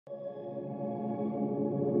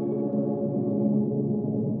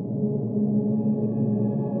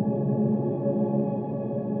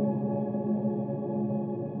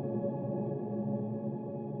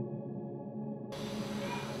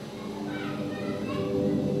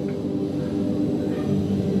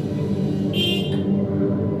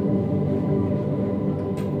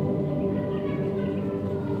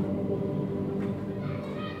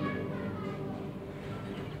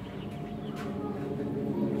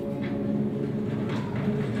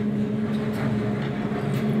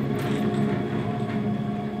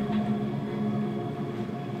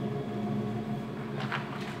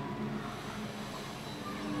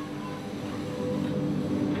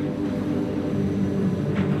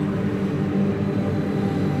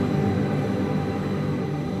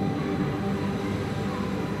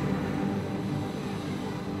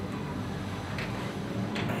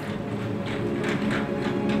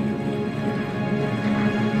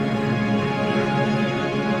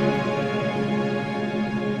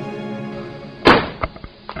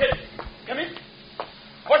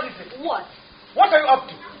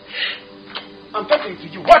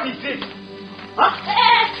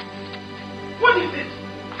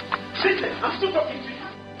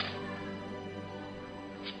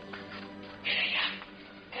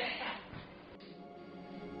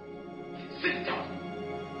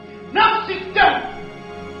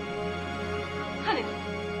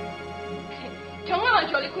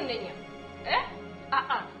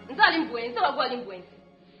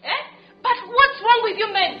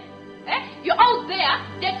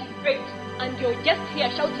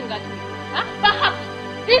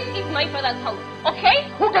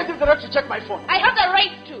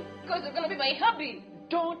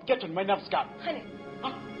Honey,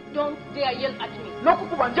 don't dare yell at me. No,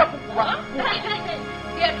 Kukuba,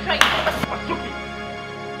 They are trying.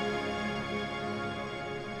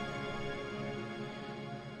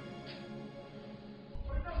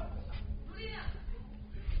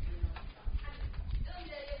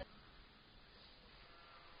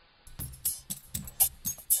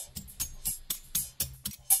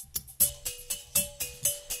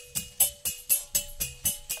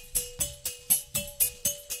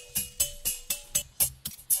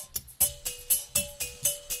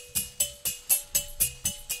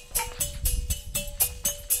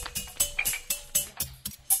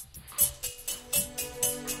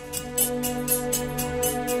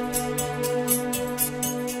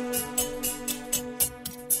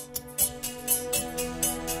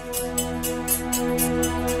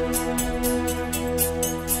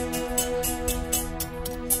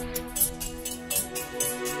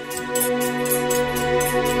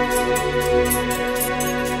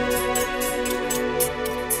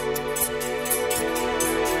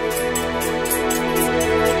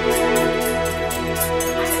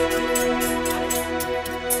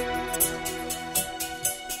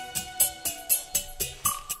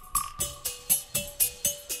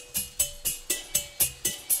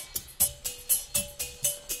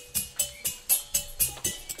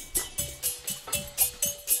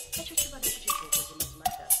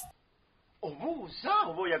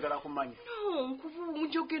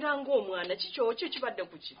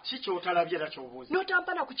 Chicho otalabye era ky'obuuza.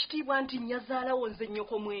 N'otampana ku kitiibwa nti Yazaala wonze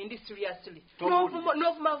nnyoko mwendi seriously.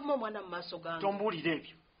 N'ovuma omwana mu maaso gange. Tombuulira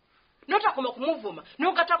ebyo. N'otakoma kumuvuma,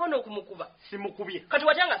 n'ogatako n'okumukuba. Simukubye. Kati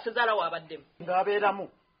watya nga Sezaala waabaddemu.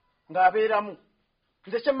 Ng'abeeramu.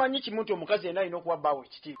 Nze kyemmanyi kimu nti omukazi yenna alina okuwa bbaawe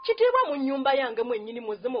ekitiibwa. Kitiibwa mu nnyumba yange mwennyini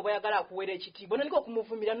muzzemu oba oyagala akuweera ekitiibwa. Nandika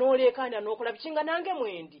okumuvumira n'oleekaanya n'okola bikinga nange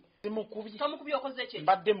mwendi. Simukubye. Tomukubye okoze ki?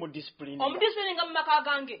 Mbadde mu discipline. Omudisipulini nga mu maka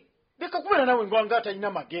gange. Leka kubeera nawe ngwanga atalina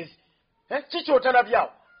magezi. Kiki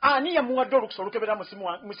otalabyawo? Ani yamuwadde olukusa olukebera mu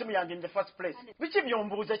simu yange in the first place? Biki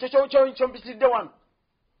byombuuza kyompitidde wano?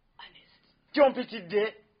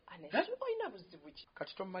 Kyompitidde? Olina buzibu ki?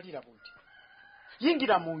 Kati tommalira buti.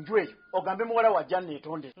 Yingira mu nju eyo ogambe muwala wajja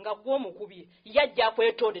neetondere. Nga gwe omukubye. Yajja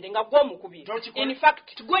akwetondere nga gwe omukubye. In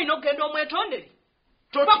fact, gwe olina okugenda omwetondere.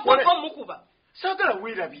 Tokikole. Omukuba. Saagala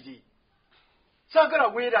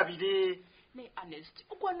weerabire. Ne honest,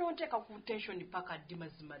 ogwa n'onteeka ku tension paka ddi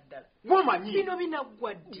mazima ddala. Gw'omanyi. Bino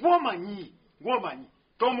binaggwa ddi. Gw'omanyi.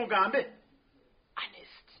 Tomugambe.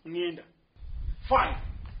 Honest. Ngenda. Fine.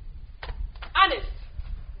 Honest.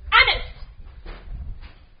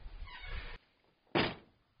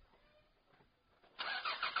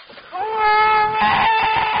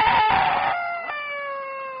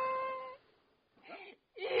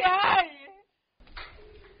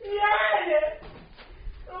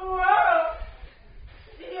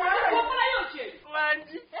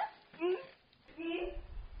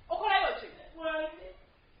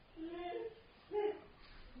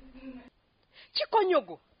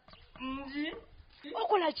 Kikonyogo. Nji.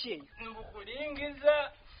 Okola ki?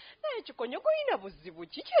 Mbukulingiza. Kikonyogo ina buzibu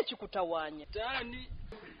kiki ekikutawaanya? Tani.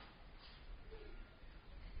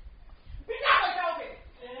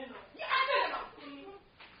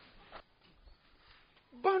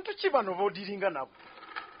 Bantu ki bano b'odiringa nabo?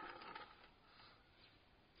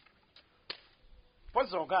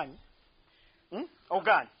 Pozi ogaanyi?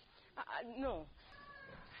 Ogaanyi? No.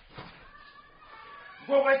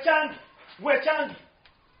 Gwe wekyange.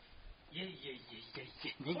 Ye.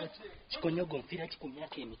 Ninga Kikonyogo mpira ki ku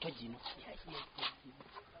myaka emito gino.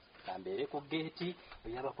 Kambeere ku geeti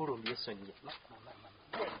ey'abakulumbye Sonia.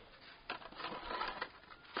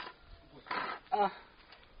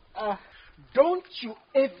 Don't you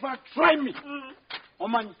ever try me.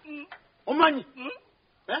 Omanyi?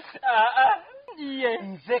 Ye.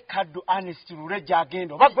 Nze kaddu honest lule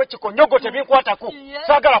gyagenda. Oba gwe Kikonyogo tebinkwatako.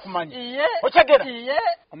 Saagala kumanya. Okyegera?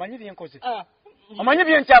 Omanyi byenkoze? Omanyi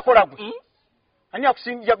byenkyakola gwe? Ani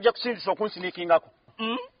ajja kusindisa okunsiniikingako?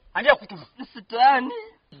 Ani akutuma? Sitaani.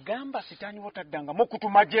 Gamba sitaani wotaddangamu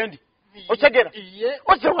okutuma gyendi. Okyegera?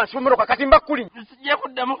 Ozze wansi w'emmotoka kati mbakulinya. Sijja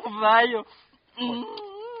kuddamu kuvaayo.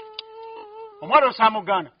 Omwana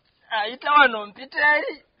osaamuganda. Ayita wano mpita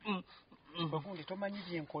eri. Bagundi tomanyi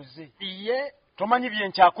byenkoze. Tomanyi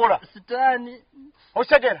byenkyakola. Sitaani.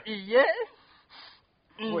 Okyegera?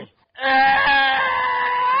 We.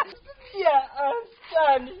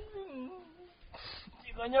 Sitaani.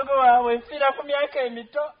 Kikonyogo waabwe mpira ku myaka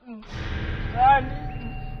emito. Sitaani.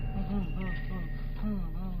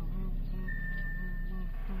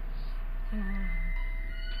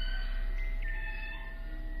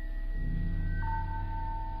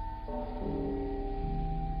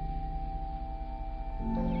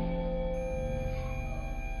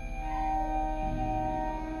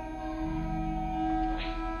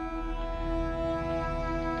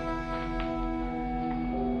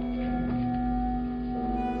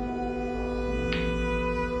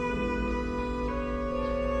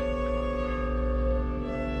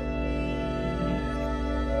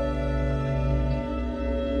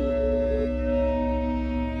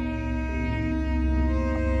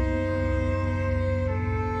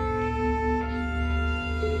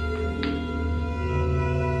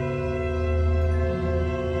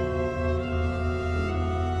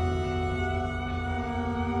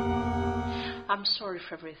 I'm sorry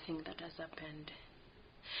for everything that has happened.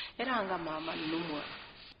 Era nga maama nnumwa.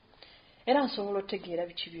 Era nsobola otegeera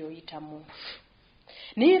biki by'oyitamu.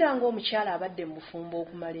 Naye era ng'omukyala abadde mu bufumbo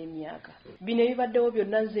okumala emyaka. Bino ebibaddewo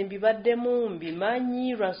byonna nze mbibaddemu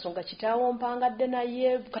mbimanyi lwa nsonga kitaawo mpangadde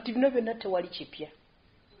naye kati bino byonna tewali kipya.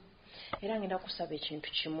 Era ngenda kusaba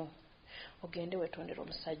ekintu kimu. Ogende wetondera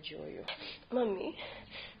omusajja oyo. Mami.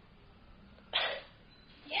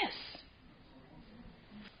 Yes.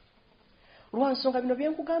 Lwansonga bino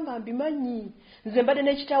byenkugamba mbimanyi. Nze mbadde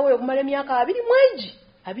n'ekitaawo okumala emyaka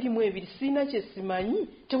 22 sina kye simanyi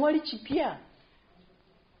tewali kipya.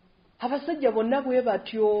 Abasajja bonna bwe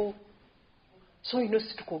batyo. So ino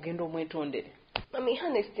situka ogenda omwetondere. Mami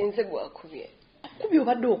honest nze gwakubye. Kubye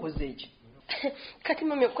obadde okoze eki? Kati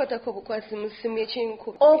mami okukwatako obukwasi mu ssimu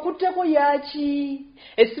y'ekinkubi. Okutteko yaki?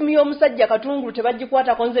 Essimu y'omusajja Katungulu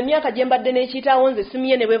tebagikwatako nze emyaka gye mbadde n'ekiyitaawo nze essimu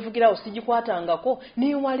ye ne bwevugirawo sigikwatangako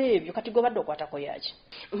neewala ebyo kati gwe badde okwatako yaki?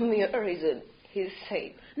 Mami always on his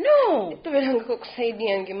side. No! Tubeerangako ku side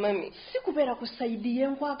yange mami. Si kubeera ku sayidi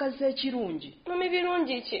y'enkwagaza ekirungi. Mami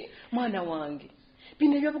birungi ki? Mwana wange,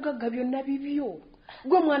 bino ebyobugagga byonna bibyo.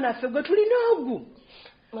 Gwe mwana affe gwe tulina ogwo.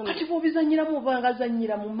 Kati bw'obizanyiramu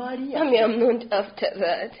obangazanyira mu Maria. Mami, I'm not after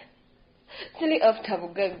that. Silly after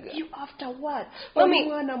bugagga. You after what? Mami.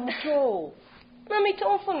 Mwana muto. Mami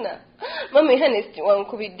tonfuna. Mami honest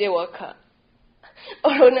wankubidde waka.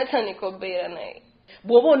 Olwo natandika obeera naye.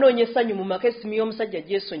 Bw'oba onoonya essanyu mu maka essimu y'omusajja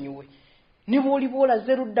gyesonyiwe. Ne bw'oliba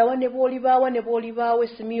olaze luddawa ne bw'olibaawa ne bw'olibaawo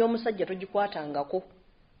essimu y'omusajja togikwatangako.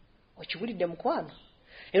 Okiwulidde mukwano?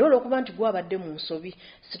 Era olw'okuba nti gwabadde mu nsobi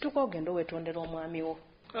situka ogenda owetondera omwami wo.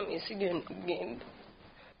 Mami sigenda kugenda.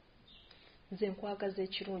 Nze nkwagaza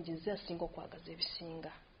ekirungi nze asinga okwagaza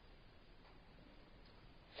ebisinga.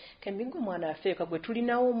 Kembigo mwana afeeka gwe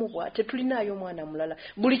tulinawo omubwa tetulinaayo mwana mulala.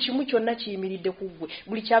 Buli kimu kyonna kiyimiridde ku ggwe.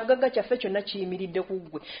 Buli kyabugagga kyaffe kyonna kiyimiridde ku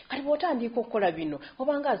ggwe. Kati bw'otandika okukola bino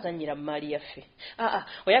obanga azannyira mu maali yaffe.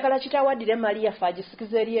 Oyagala kitaawaddire maali yaffe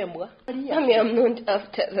agisikiza eri embwa? Mami, I'm not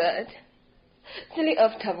after that. Silly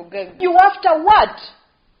after bugagga. You after what?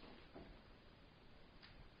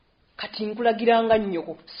 Kati nkulagiranga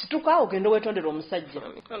nnyoko situka ogenda wetondera omusajja.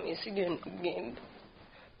 Mami sigenda kugenda.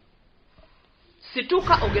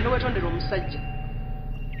 Situka ogenda wetondera omusajja.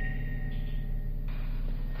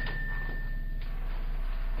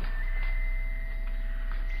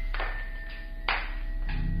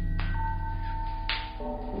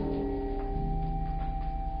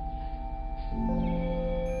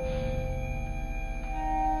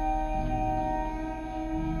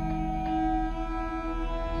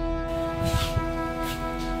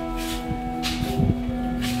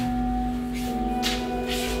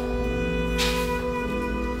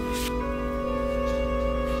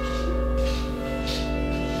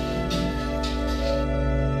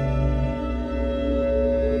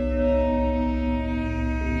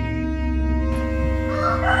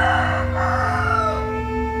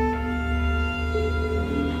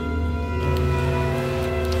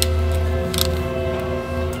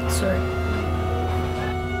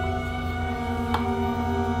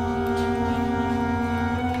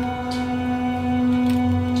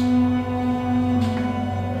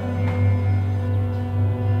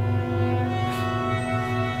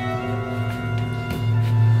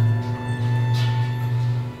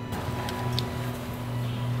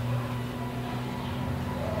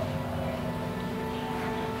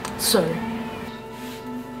 Sorry.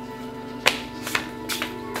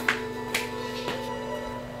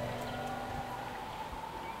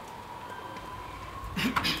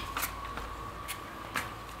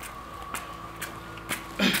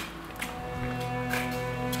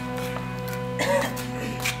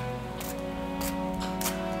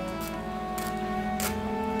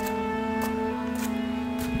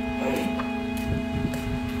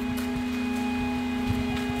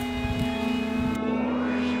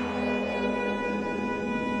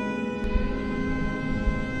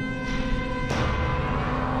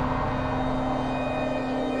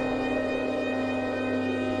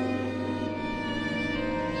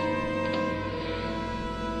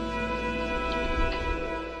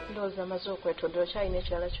 Amaze okwetonda okyalina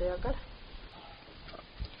ekirala kyoyagala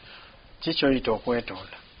kikyoyita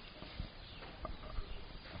okwetonda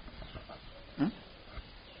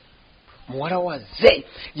muwala wazze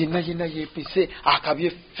yenna yeepise akabye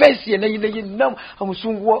feesi yenna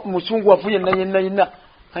omusungu wafu yenna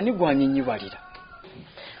ani gwanyinyibalira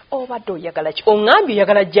obadde oyagala ki oŋŋambye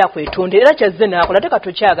oyagala jja kwetonda era kyazze naakola teka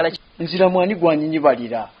tokyagala nziramu ani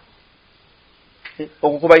gwanyinyibalira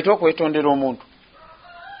okwo kubayita okwetondera omuntu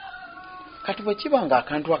kati bwe kiba nga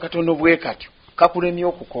akantu akatono bwe katyo kakulemye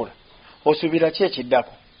okukola osuubira ki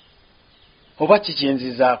ekiddako oba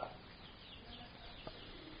kikyenzizaako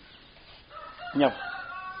nyabo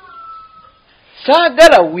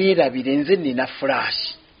saagala weerabire nze nina flash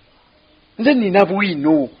nze nina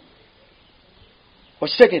bwino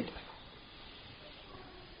okitegedde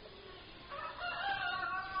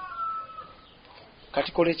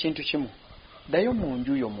kati kola ekintu kimu ddayo mu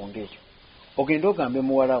nju yo mu ng'ekyo ogende ogambe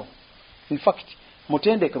muwalawo in fact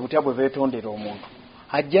mutendeke butya bwe beetondera omuntu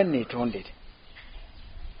ajja neetondere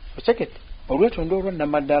okitegedde olwetonda olwo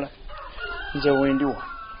namaddala nze wendi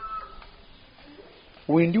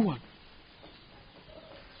wano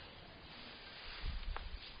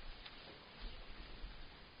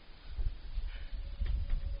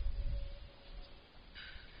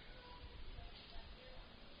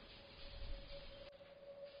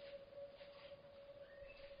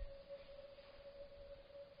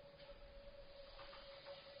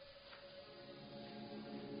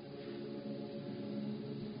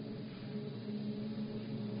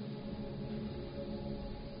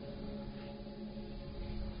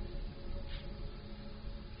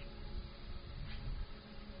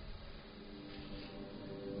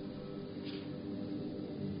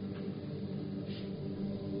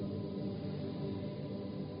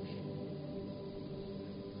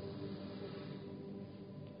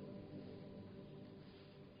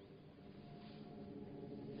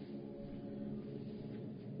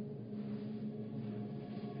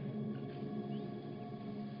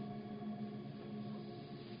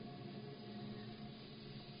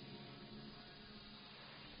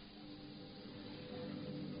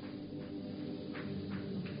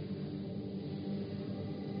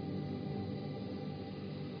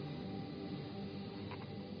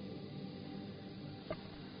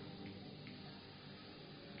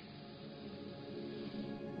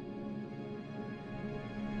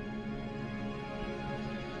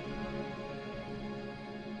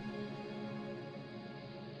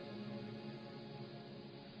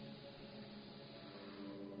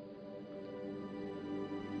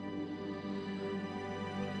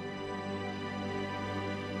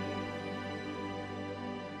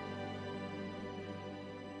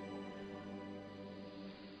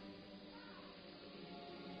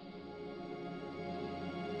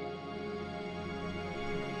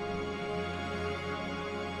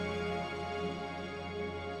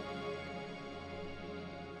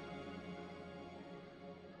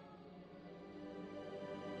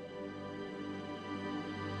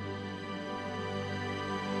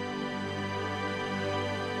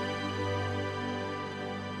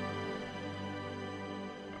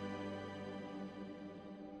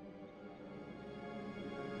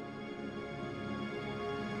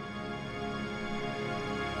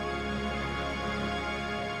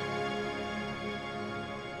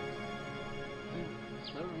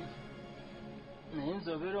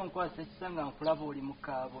oyinza obeera onkwasa ekisanga nkulaba oli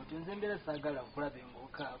mukaabo otyo nze mbeera saagala nkulabe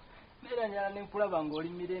ng'okaaba mbeera njala ne nkulaba ng'oli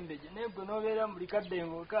mirembe gye naye gwe n'obeera mu likadde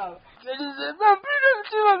ng'okaaba erizemba mpulira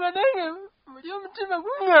omutima nga nange muli omutima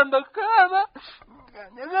guŋŋamba kaaba nga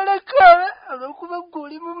njagala kaaba olw'okuba ggwe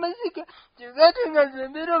oli mu maziga kyega ate nga nze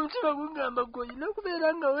mbeera omutima guŋŋamba ggwe olina okubeera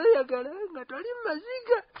nga weeyagala nga toli mu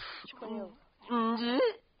maziga nji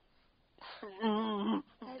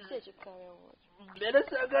mbeera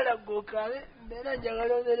saagala ng'okaabe mbeera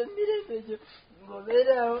njagala obeera emirembe gyo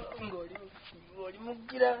ng'obeerawo ng'oli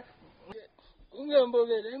mugira ngamba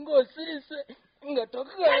obeere ng'osirise nga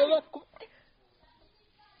tokaaba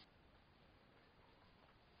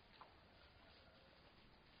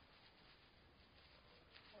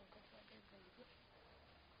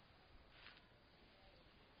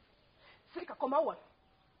sirika komawo wano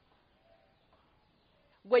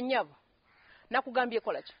gwe nnyabo nakugambye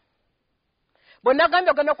kola ki bwe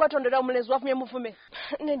nagambye ogenda okwetondera omulenzi wafunye muvume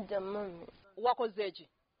nedda mami wakoze eki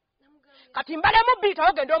kati mbalemu bbiyita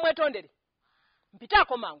ogenda omwetondere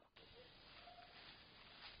mpitaako mangu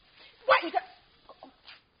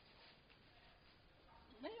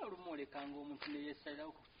naye olumu olekanga omuntu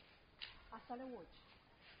neyesalirawo asalewo ki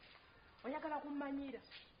oyagala kummanyira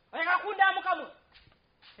oyagala kundaamukamwe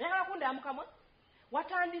oyagala kundaamukamwe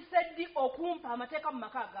watandise ddi okumpa amateeka mu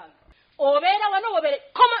maka gange obeera wano obeere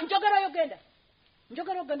koma njogera yogenda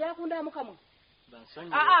yakundaamukamwe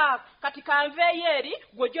kati kanveeyo eri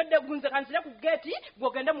gw'ojjodde gunze kanzire ku geeti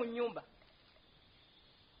gw'ogende mu nnyumba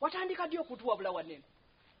watandika ddi okutuwabula wanene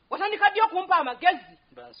watandika ddi okumpa amagezi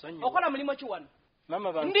okola mulimu ki wano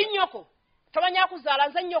ndi nnyoko tomanyi akuzaala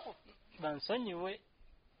nze nnyoko bansonyiwe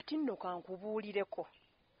ati nno kankubuulireko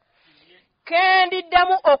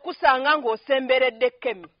kendiddamu okusanga ng'osemberedde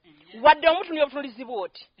Kemi wadde omutunira obutunulizi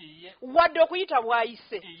bw'oti wadde okuyita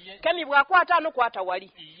bw'ayise Kemi bw'akwata anokwata wali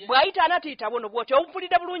bw'ayita anatiyita buno bw'oti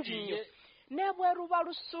obumpulidde bulungi nnyo ne bwe luba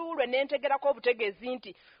lusuulwe ne ntegerako obutegeezi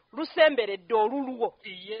nti lusemberedde olulwo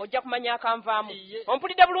ojja kumanya akanvaamu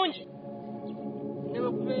ompulidde bulungi ne bwe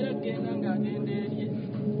kubeera genda ng'agenda erye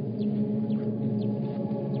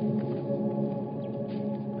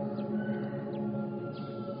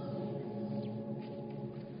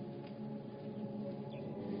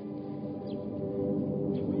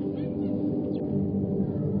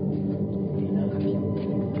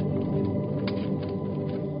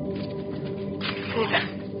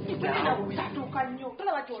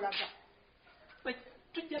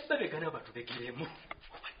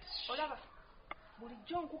olaba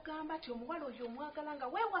bulijjo nkugamba nti omuwala oyo omwagala nga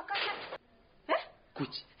weewakata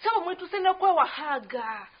kuki saba mwetuse n'okwewahaaga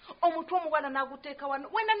omutwe omuwala n'aguteeka wano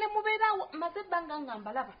wena ne mubeerawo maze ebbanga nga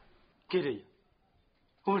mbalaba kereya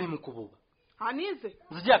oli mukububa anize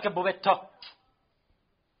nzigyako ebbuba etto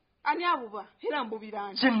ani abuba era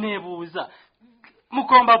mbubirani kyenneebuuza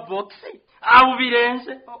mukomba bokisi abubira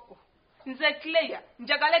ense nze Claire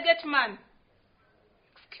njagala getman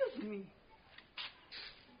excuse me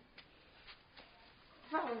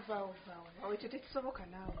vaawo awe tetekisoboka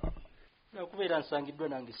naawe nakubeera nsangiddwa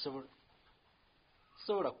nange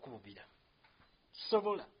sobola kukububira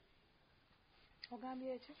sobola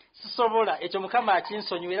ogambye ekyo sisobola ekyo mukama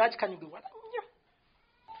akinsonyiwa era akikanyugibwa nnyo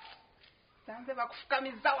sanze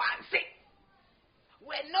bakufukamiza wansi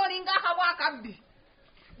wenna olinga akabwa akabbi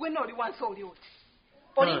wenna oli wansi oli oti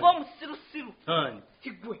olinga omusirusiru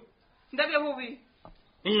igwe ndabye bubi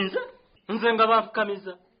nze nga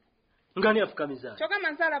banfukamiza nga ni afukamiza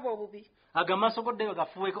kyogamba nzalaba obubi agamaaso goddeyo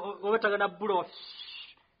gafuwe obetagana bulo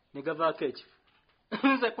ne gavaako ekifu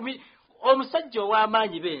nze omusajja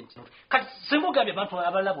ow'amaanyi benti kati simugambye abantu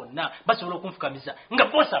abalala bonna basobola okunfukamiza nga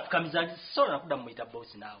boosi afukamiza ndi sobola nakudda mumuyita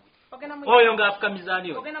boosi naawe oyo ng'afukamiza ani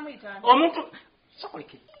oyo omuntu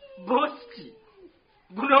sokoleke boosi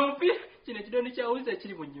guno omupiira kino ekidondi kyawuza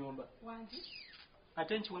ekiri mu nnyumba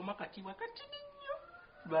ate nkiwamu akatiibwa katini nnyo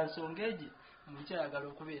lwansonga egi mukyayagala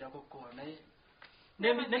okubeerako kkola naye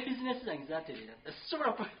ne bizinesi zange zaterera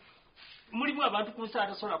sisobola mulimu abantu ku nsi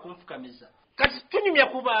atasobola kunfukamiza kati tunyumya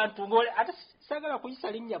ku bantu ate sagala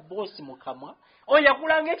kuyisa linnya boosi mu kamwa oyo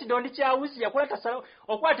yakulanga ekidondi kyawuzi yakula tasala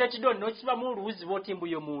okwata ekidondi n'okibamu oluwuzi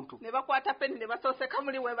bw'otimbuye omuntu ne bakwata peni ne basooseka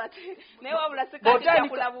muli we bati naye wabula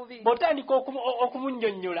sikakula bubi bw'otandika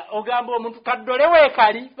okumunnyonnyola ogamba omuntu kaddole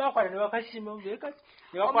weekali bakwata ne bakasima ngekati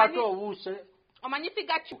ne bakwata owuuso omanyi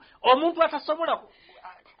figaki omuntu atasobola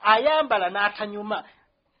ayambala n'atanyuma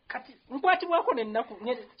kati nkwatibwako n'ennaku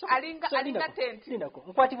alinga tenti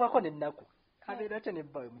nkwatibwako n'ennaku abeera ate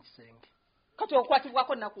nebbawe mu kisenge kati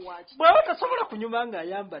okwatibwako nnaku waaki bw'aba tasobola kunyuma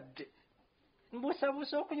ng'ayambadde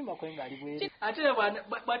mbuusabuusa okunyuma kwe ng'ali bwere ate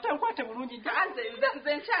bw'atankwate bulungi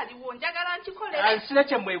nze nkyaliwo njagala nkikole sina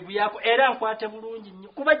kye mweguyako era nkwate bulungi nnyo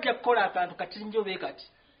kuba ajja kukola akantu kati njobe kati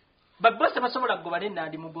babosi basobola kugoba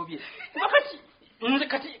nennandi mugobye kuba nze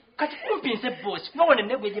kati kumpinze bosi kuba wona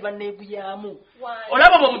enneegwe gye banneeguyamu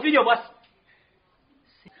olaba bwe omupiri obwasi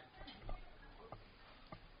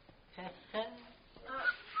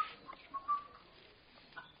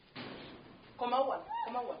komawa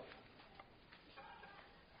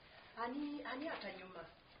ani atanyuma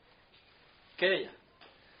keya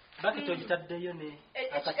bakiti ogitaddeyo ne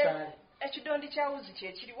akasaale ekidondi kyawuzi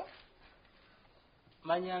kyekiriwa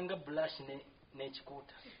manyanga bulash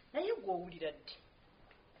n'ekikuuta naye gwe owulira ddi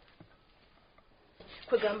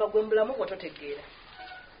kwegamba gwe mulamu gwe totegeera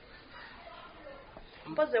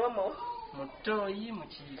mpozi ewammawe mutoyi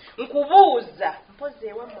mukiiko nkubuuza mpozi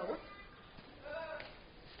ewammawe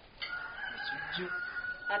ekijju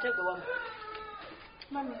ate gwe wamma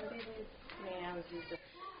mami mbiri neyanziza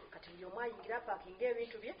kati buli omu ayingira apaakinga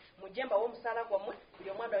ebintu bye mujje mbawo omusaala gwammwe buli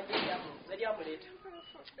omwana onyeeryamu eryamuleeta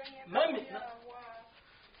mami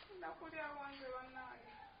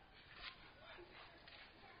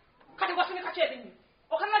kati wasomeka ki ebinyu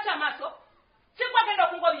okamala ki amaaso sikwagenda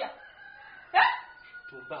okungobya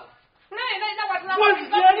tumba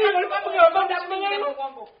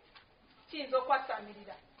kiyinza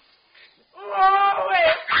okwasamirira